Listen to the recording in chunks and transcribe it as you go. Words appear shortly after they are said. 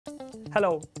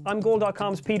Hello, I'm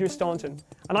Goal.com's Peter Staunton,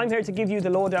 and I'm here to give you the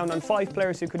lowdown on 5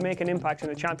 players who could make an impact in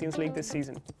the Champions League this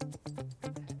season.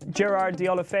 Gerard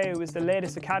Deulofeu is the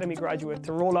latest academy graduate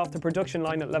to roll off the production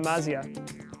line at La Masia,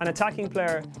 an attacking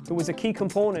player who was a key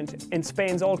component in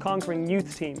Spain's all-conquering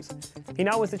youth teams. He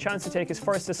now has the chance to take his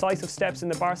first decisive steps in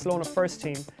the Barcelona first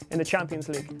team in the Champions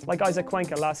League, like Isaac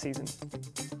Cuenca last season.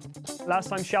 Last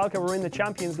time Schalke were in the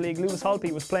Champions League,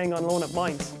 Holtby was playing on loan at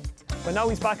Mainz. But now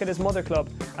he's back at his mother club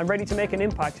and ready to make an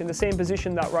impact in the same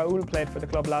position that Raúl played for the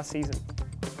club last season.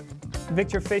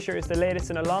 Viktor Fischer is the latest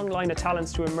in a long line of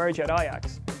talents to emerge at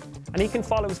Ajax, and he can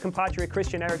follow his compatriot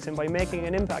Christian Eriksen by making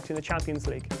an impact in the Champions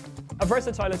League. A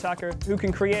versatile attacker who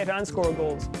can create and score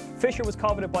goals, Fischer was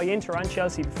coveted by Inter and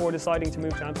Chelsea before deciding to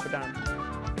move to Amsterdam.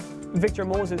 Victor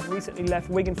Moses recently left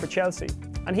Wigan for Chelsea,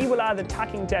 and he will add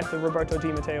attacking depth to Roberto Di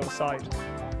Matteo's side.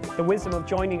 The wisdom of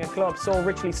joining a club so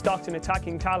richly stocked in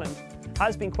attacking talent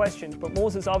has been questioned, but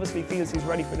Moses obviously feels he's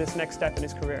ready for this next step in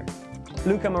his career.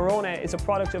 Luca Marrone is a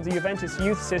product of the Juventus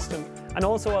youth system and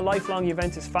also a lifelong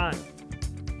Juventus fan.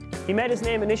 He made his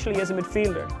name initially as a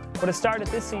midfielder, but has started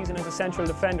this season as a central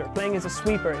defender, playing as a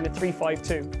sweeper in a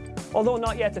 3-5-2. Although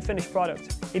not yet the finished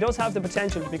product, he does have the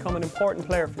potential to become an important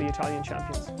player for the Italian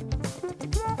champions.